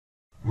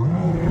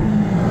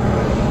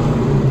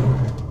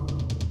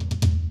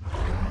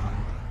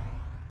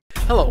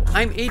Hello,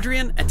 I'm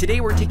Adrian, and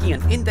today we're taking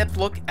an in-depth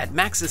look at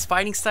Max's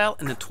fighting style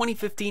in the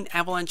 2015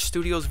 Avalanche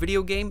Studios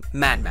video game,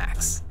 Mad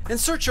Max. In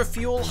search of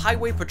fuel,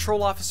 highway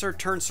patrol officer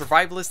turned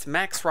survivalist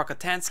Max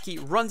Rockatansky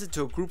runs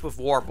into a group of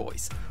war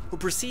boys, who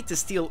proceed to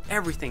steal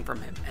everything from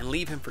him and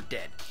leave him for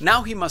dead.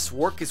 Now he must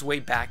work his way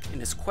back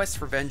in his quest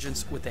for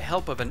vengeance with the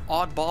help of an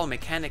oddball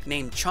mechanic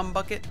named Chum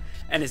Bucket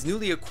and his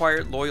newly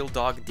acquired loyal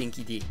dog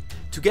Dinky D.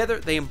 Together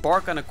they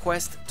embark on a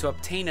quest to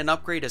obtain and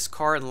upgrade his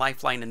car and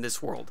lifeline in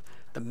this world,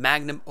 the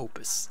magnum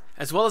opus,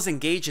 as well as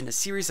engage in a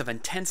series of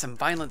intense and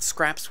violent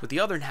scraps with the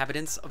other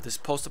inhabitants of this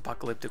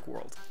post-apocalyptic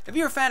world. If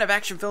you're a fan of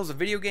action films and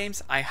video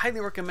games, I highly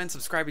recommend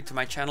subscribing to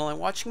my channel and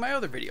watching my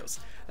other videos,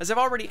 as I've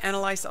already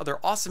analyzed other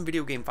awesome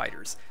video game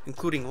fighters,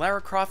 including Lara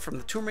Croft from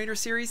the Tomb Raider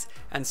series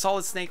and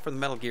Solid Snake from the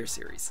Metal Gear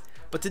series.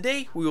 But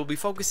today we will be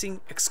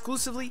focusing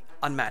exclusively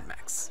on Mad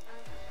Max.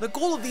 The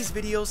goal of these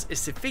videos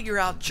is to figure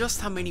out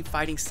just how many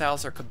fighting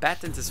styles our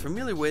combatant is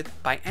familiar with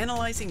by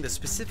analyzing the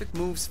specific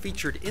moves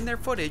featured in their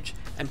footage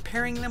and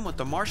pairing them with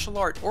the martial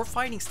art or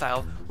fighting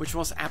style which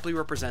most aptly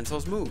represents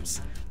those moves.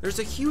 There's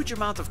a huge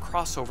amount of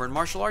crossover in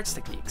martial arts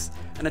techniques,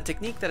 and a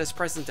technique that is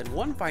present in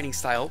one fighting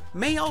style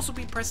may also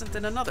be present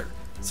in another,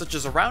 such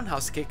as a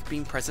roundhouse kick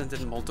being present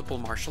in multiple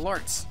martial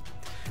arts.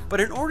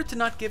 But in order to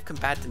not give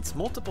combatants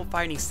multiple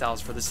fighting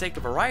styles for the sake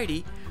of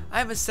variety, I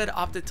have instead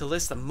opted to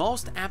list the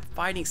most apt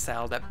fighting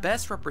style that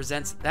best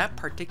represents that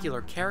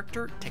particular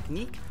character,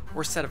 technique,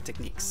 or set of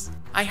techniques.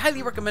 I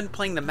highly recommend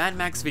playing the Mad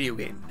Max video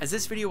game, as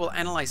this video will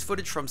analyze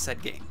footage from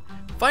said game.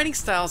 Fighting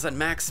styles that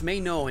Max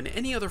may know in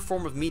any other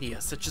form of media,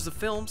 such as the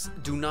films,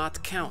 do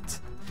not count.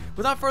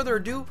 Without further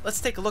ado,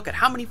 let's take a look at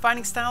how many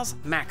fighting styles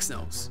Max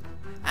knows.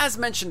 As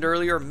mentioned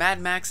earlier, Mad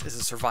Max is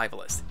a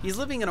survivalist. He's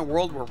living in a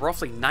world where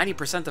roughly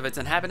 90% of its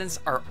inhabitants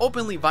are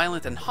openly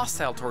violent and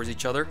hostile towards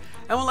each other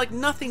and would like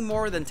nothing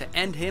more than to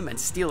end him and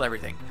steal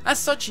everything. As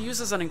such, he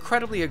uses an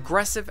incredibly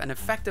aggressive and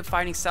effective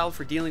fighting style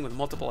for dealing with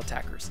multiple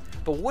attackers.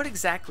 But what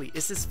exactly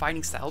is this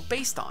fighting style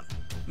based on?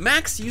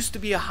 Max used to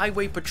be a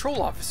highway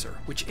patrol officer,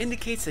 which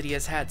indicates that he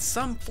has had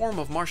some form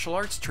of martial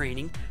arts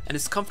training and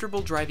is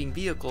comfortable driving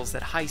vehicles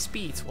at high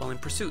speeds while in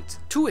pursuit.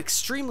 Two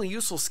extremely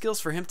useful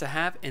skills for him to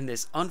have in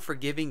this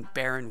unforgiving,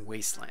 barren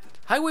wasteland.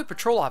 Highway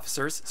patrol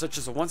officers, such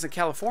as the ones in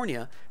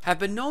California, have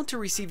been known to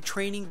receive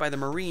training by the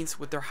Marines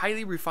with their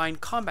highly refined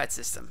combat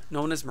system,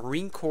 known as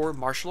Marine Corps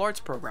Martial Arts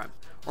Program,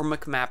 or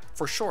mcmap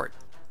for short.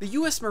 The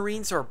US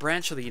Marines are a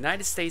branch of the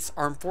United States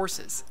Armed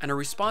Forces and are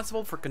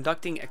responsible for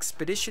conducting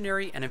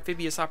expeditionary and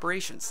amphibious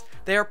operations.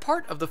 They are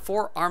part of the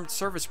 4 armed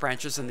service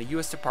branches in the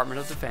US Department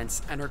of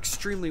Defense and are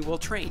extremely well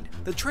trained.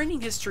 The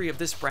training history of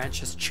this branch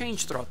has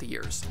changed throughout the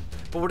years,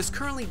 but what is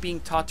currently being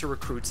taught to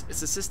recruits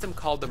is a system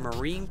called the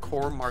Marine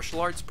Corps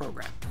Martial Arts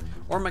Program,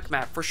 or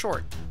mcmap for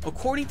short.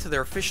 According to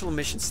their official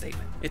mission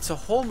statement, it's a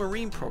whole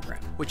Marine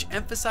program which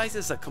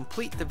emphasizes a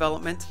complete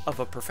development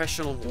of a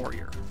professional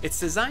warrior. It's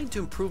designed to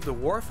improve the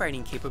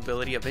warfighting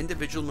capability of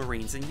individual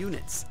Marines and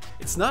units.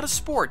 It's not a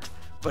sport,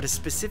 but a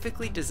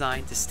specifically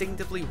designed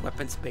distinctively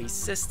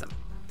weapons-based system.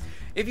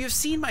 If you've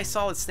seen my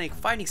Solid Snake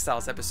Fighting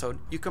Styles episode,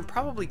 you can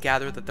probably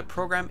gather that the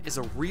program is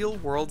a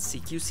real-world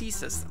CQC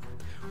system,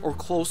 or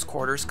Close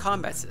Quarters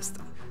Combat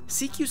System.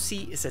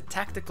 CQC is a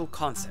tactical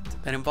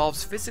concept that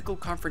involves physical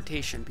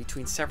confrontation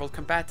between several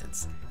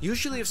combatants,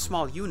 usually of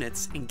small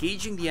units,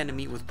 engaging the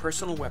enemy with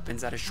personal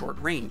weapons at a short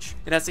range.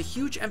 It has a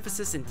huge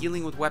emphasis in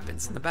dealing with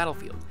weapons in the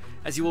battlefield,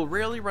 as you will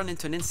rarely run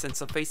into an instance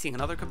of facing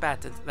another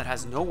combatant that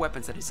has no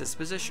weapons at his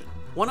disposition.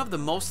 One of the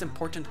most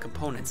important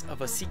components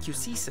of a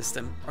CQC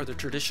system are the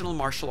traditional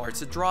martial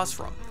arts it draws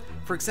from.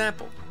 For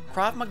example,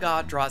 Krav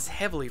Maga draws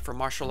heavily from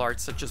martial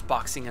arts such as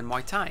boxing and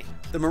Muay Thai.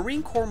 The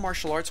Marine Corps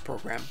Martial Arts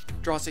Program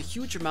draws a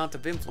huge amount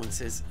of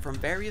influences from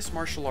various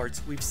martial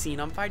arts we've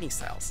seen on fighting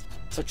styles,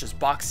 such as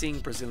boxing,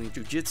 Brazilian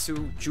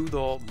Jiu-Jitsu,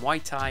 Judo,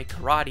 Muay Thai,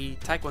 Karate,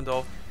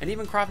 Taekwondo, and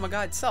even Krav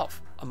Maga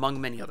itself, among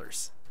many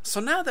others. So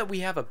now that we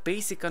have a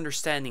basic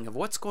understanding of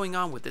what's going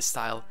on with this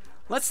style,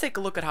 let's take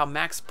a look at how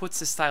Max puts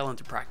this style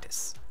into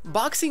practice.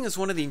 Boxing is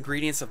one of the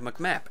ingredients of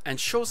mcmap and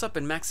shows up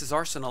in Max's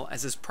arsenal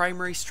as his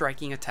primary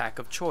striking attack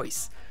of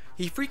choice.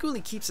 He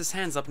frequently keeps his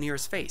hands up near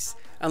his face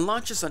and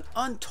launches an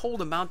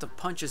untold amount of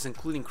punches,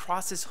 including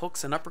crosses,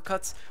 hooks, and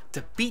uppercuts,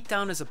 to beat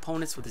down his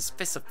opponents with his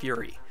fists of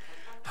fury.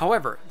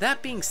 However,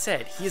 that being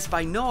said, he is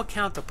by no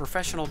account a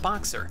professional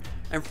boxer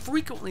and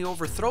frequently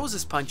overthrows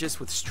his punches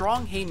with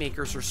strong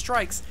haymakers or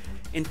strikes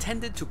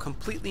intended to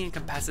completely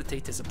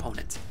incapacitate his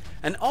opponent.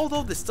 And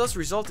although this does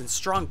result in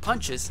strong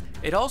punches,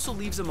 it also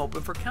leaves him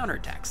open for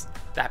counterattacks.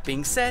 That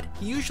being said,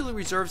 he usually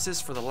reserves this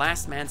for the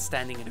last man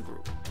standing in a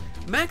group.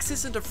 Max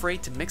isn't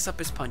afraid to mix up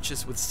his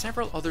punches with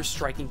several other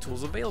striking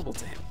tools available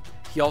to him.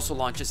 He also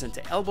launches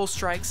into elbow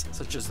strikes,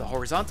 such as the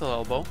horizontal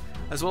elbow,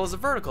 as well as a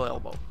vertical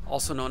elbow,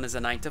 also known as a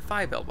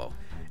 9-to-5 elbow,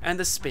 and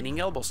the spinning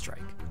elbow strike.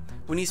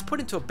 When he's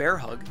put into a bear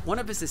hug, one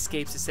of his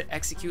escapes is to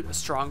execute a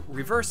strong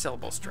reverse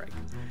elbow strike.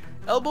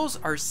 Elbows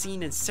are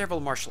seen in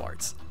several martial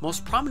arts,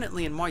 most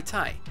prominently in Muay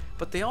Thai,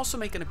 but they also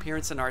make an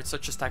appearance in arts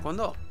such as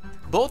Taekwondo.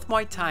 Both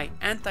Muay Thai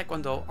and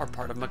Taekwondo are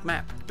part of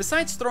mcmap.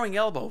 Besides throwing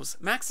elbows,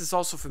 Max is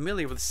also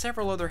familiar with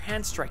several other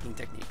hand striking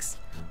techniques.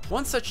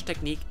 One such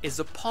technique is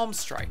the palm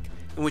strike,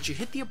 in which you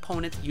hit the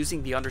opponent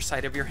using the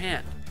underside of your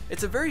hand.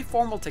 It's a very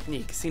formal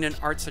technique seen in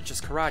arts such as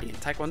karate and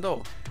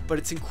taekwondo, but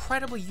it's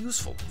incredibly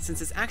useful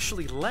since it's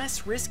actually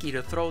less risky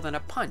to throw than a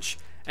punch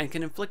and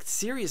can inflict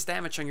serious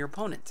damage on your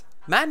opponent.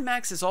 Mad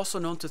Max is also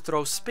known to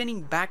throw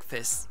spinning back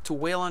fists to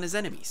wail on his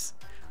enemies.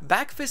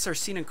 Back fists are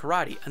seen in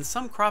karate, and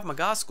some Krav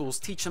Maga schools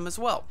teach them as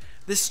well.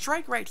 This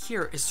strike right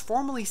here is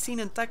formally seen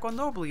in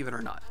taekwondo, believe it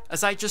or not,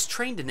 as I just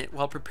trained in it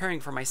while preparing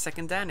for my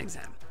second Dan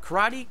exam.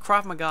 Karate,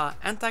 Krav Maga,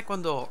 and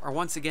taekwondo are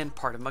once again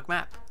part of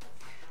mcmap.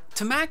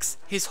 To Max,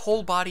 his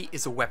whole body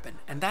is a weapon,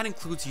 and that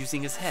includes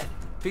using his head,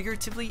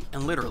 figuratively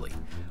and literally.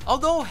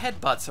 Although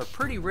headbutts are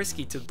pretty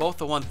risky to both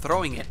the one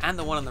throwing it and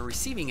the one on the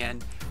receiving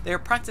end, they are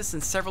practiced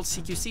in several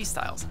CQC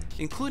styles,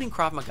 including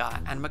Krav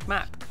Maga and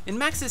mcmap. In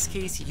Max's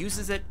case, he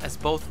uses it as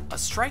both a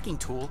striking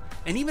tool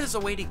and even as a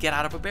way to get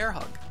out of a bear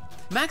hug.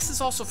 Max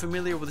is also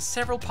familiar with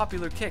several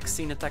popular kicks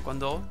seen in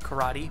Taekwondo,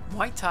 Karate,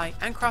 Muay Thai,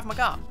 and Krav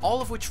Maga,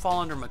 all of which fall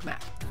under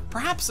mcmap.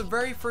 Perhaps the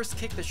very first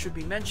kick that should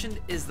be mentioned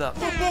is the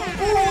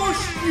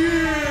push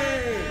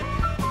kick!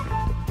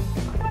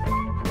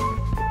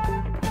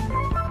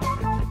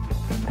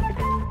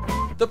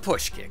 The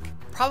push kick.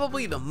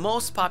 Probably the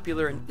most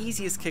popular and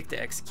easiest kick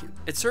to execute.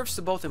 It serves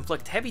to both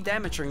inflict heavy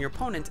damage on your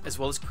opponent as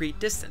well as create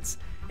distance.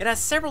 It has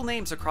several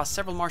names across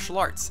several martial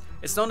arts.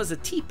 It's known as a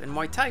teep in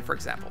Muay Thai, for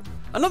example.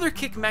 Another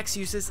kick Max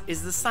uses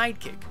is the side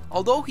kick,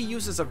 although he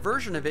uses a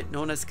version of it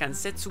known as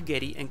kansetsu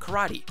geri in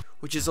karate,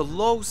 which is a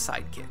low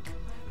side kick.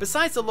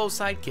 Besides the low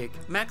side kick,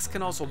 Max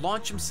can also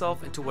launch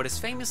himself into what is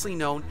famously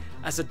known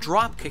as a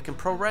drop kick in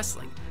pro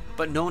wrestling,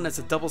 but known as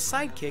a double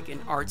side kick in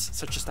arts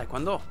such as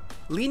Taekwondo.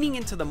 Leaning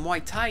into the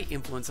Muay Thai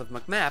influence of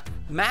mcmap,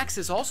 Max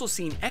is also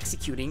seen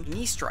executing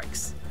knee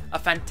strikes, a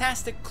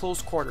fantastic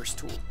close quarters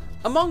tool.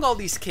 Among all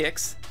these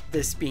kicks,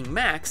 this being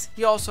Max,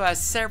 he also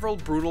has several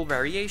brutal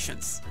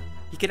variations.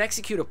 He can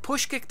execute a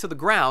push kick to the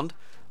ground,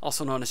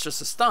 also known as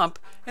just a stomp,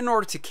 in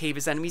order to cave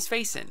his enemy's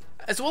face in,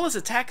 as well as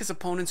attack his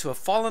opponents who have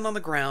fallen on the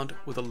ground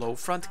with a low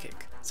front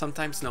kick,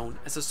 sometimes known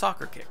as a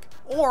soccer kick.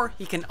 Or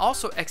he can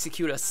also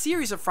execute a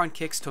series of front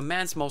kicks to a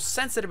man's most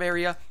sensitive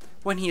area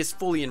when he is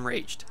fully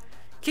enraged.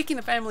 Kicking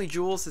the family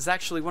jewels is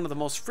actually one of the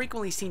most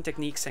frequently seen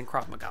techniques in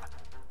Krav Maga.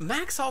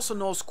 Max also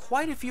knows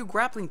quite a few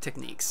grappling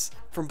techniques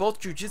from both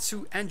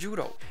jiu-jitsu and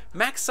judo.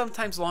 Max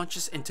sometimes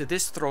launches into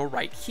this throw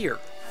right here.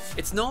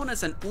 It's known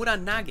as an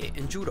uranage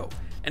in judo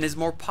and is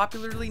more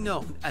popularly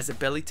known as a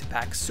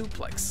belly-to-back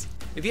suplex.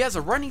 If he has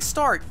a running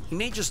start, he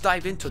may just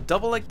dive into a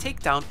double leg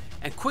takedown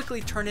and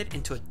quickly turn it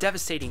into a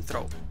devastating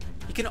throw.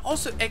 He can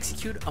also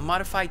execute a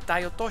modified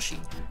taiotoshi,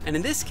 and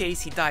in this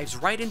case he dives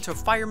right into a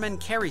fireman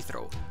carry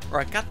throw, or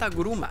a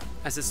kataguruma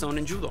as it's known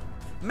in judo.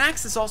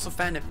 Max is also a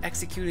fan of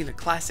executing the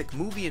classic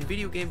movie and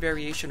video game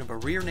variation of a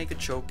rear naked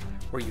choke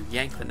where you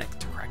yank the neck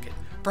to crack it.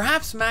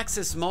 Perhaps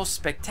Max's most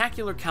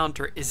spectacular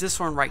counter is this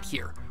one right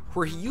here,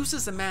 where he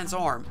uses a man's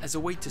arm as a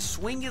way to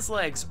swing his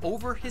legs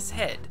over his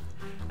head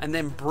and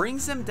then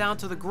brings them down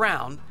to the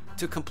ground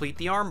to complete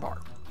the armbar.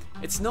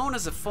 It's known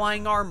as a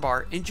flying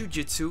armbar in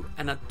jiu-jitsu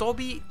and a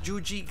tobi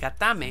juji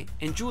gatame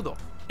in judo.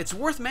 It's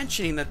worth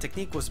mentioning that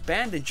technique was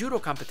banned in judo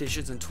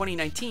competitions in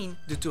 2019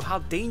 due to how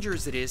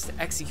dangerous it is to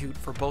execute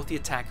for both the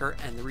attacker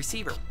and the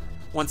receiver.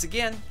 Once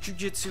again,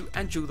 jiu-jitsu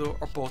and judo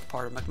are both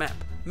part of mcmap.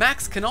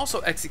 Max can also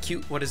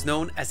execute what is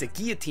known as a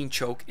guillotine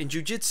choke in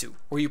jiu-jitsu,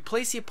 where you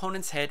place the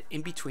opponent's head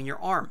in between your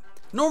arm.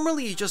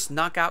 Normally you just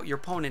knock out your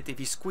opponent if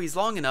you squeeze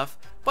long enough,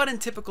 but in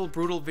typical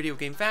brutal video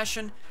game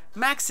fashion,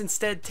 Max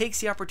instead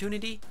takes the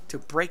opportunity to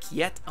break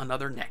yet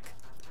another neck.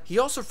 He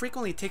also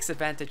frequently takes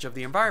advantage of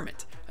the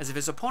environment, as if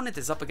his opponent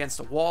is up against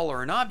a wall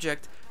or an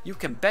object, you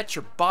can bet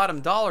your bottom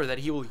dollar that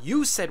he will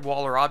use said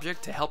wall or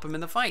object to help him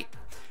in the fight.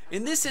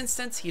 In this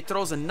instance, he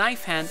throws a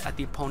knife hand at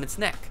the opponent's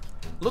neck.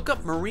 Look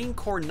up Marine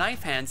Corps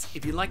knife hands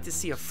if you'd like to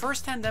see a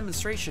first-hand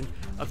demonstration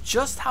of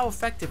just how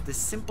effective this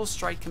simple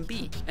strike can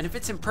be, and it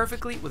fits in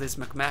perfectly with his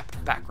mcmap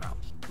background.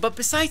 But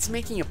besides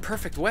making a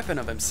perfect weapon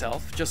of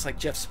himself, just like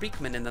Jeff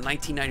Speakman in the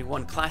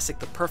 1991 classic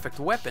The Perfect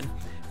Weapon,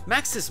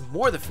 Max is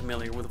more than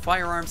familiar with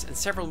firearms and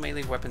several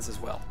melee weapons as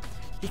well.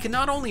 He can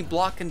not only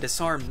block and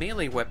disarm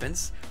melee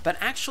weapons, but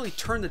actually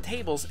turn the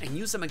tables and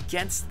use them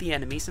against the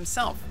enemies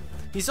himself.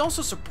 He's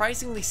also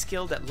surprisingly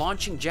skilled at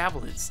launching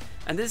javelins,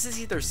 and this is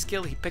either a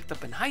skill he picked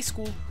up in high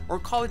school or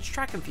college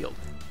track and field,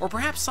 or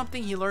perhaps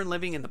something he learned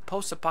living in the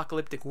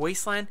post-apocalyptic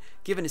wasteland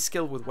given his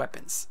skill with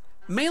weapons.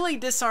 Melee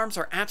disarms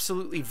are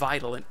absolutely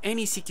vital in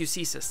any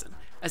CQC system,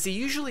 as they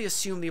usually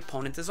assume the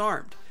opponent is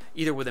armed,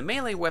 either with a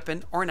melee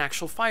weapon or an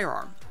actual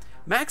firearm.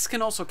 Max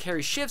can also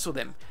carry shivs with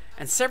him,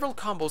 and several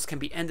combos can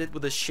be ended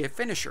with a shiv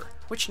finisher,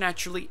 which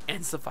naturally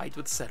ends the fight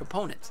with said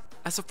opponent.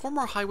 As a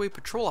former highway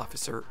patrol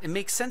officer, it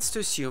makes sense to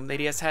assume that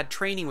he has had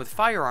training with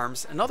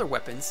firearms and other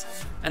weapons,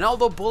 and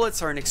although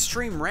bullets are an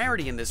extreme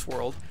rarity in this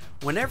world,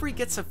 whenever he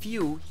gets a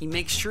few, he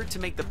makes sure to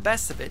make the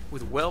best of it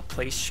with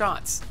well-placed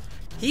shots.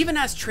 He even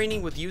has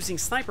training with using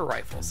sniper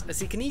rifles,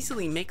 as he can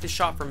easily make the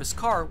shot from his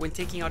car when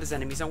taking out his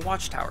enemies on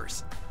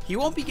watchtowers. He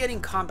won't be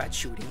getting combat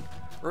shooting,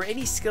 or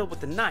any skill with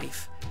the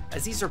knife,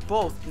 as these are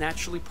both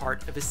naturally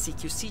part of his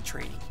CQC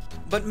training.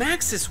 But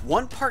Max is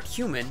one part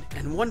human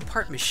and one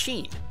part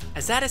machine,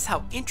 as that is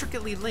how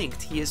intricately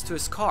linked he is to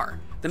his car.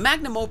 The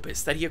magnum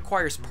opus that he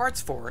acquires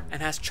parts for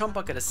and has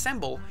Chumbucket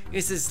assemble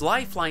is his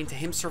lifeline to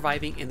him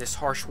surviving in this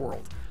harsh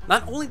world.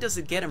 Not only does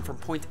it get him from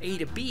point A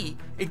to B,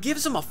 it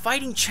gives him a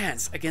fighting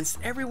chance against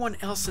everyone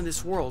else in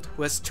this world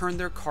who has turned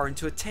their car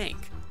into a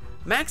tank.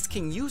 Max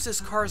can use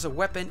his car as a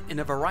weapon in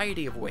a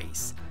variety of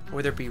ways,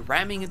 whether it be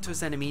ramming into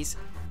his enemies,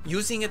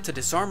 using it to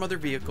disarm other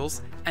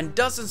vehicles, and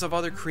dozens of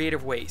other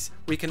creative ways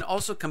where he can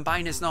also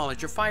combine his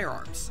knowledge of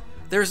firearms.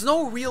 There is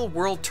no real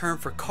world term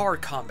for car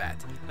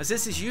combat, as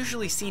this is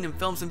usually seen in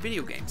films and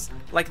video games,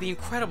 like the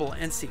incredible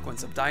end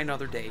sequence of Die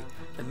Another Day,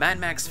 the Mad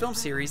Max film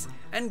series,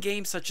 and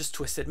games such as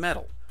Twisted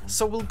Metal.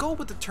 So we'll go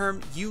with the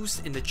term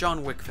used in the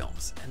John Wick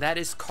films, and that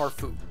is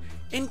Carfu.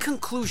 In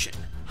conclusion,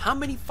 how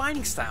many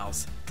fighting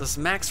styles does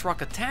Max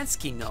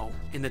Rockatansky know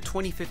in the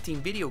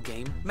 2015 video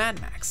game Mad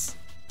Max?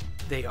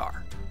 They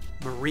are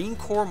Marine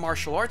Corps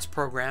Martial Arts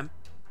Program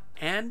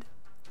and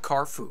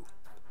Carfu,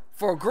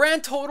 for a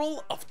grand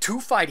total of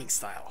 2 fighting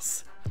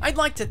styles. I'd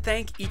like to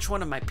thank each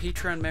one of my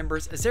Patreon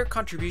members, as their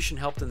contribution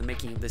helped in the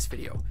making of this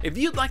video. If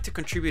you'd like to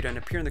contribute and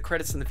appear in the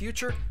credits in the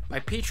future, my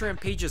Patreon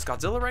page is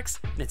Godzilla Rex,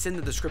 and it's in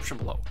the description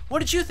below. What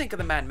did you think of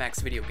the Mad Max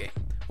video game?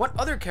 What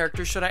other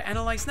characters should I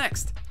analyze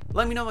next?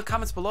 Let me know in the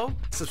comments below,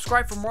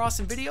 subscribe for more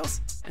awesome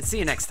videos, and see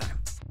you next time.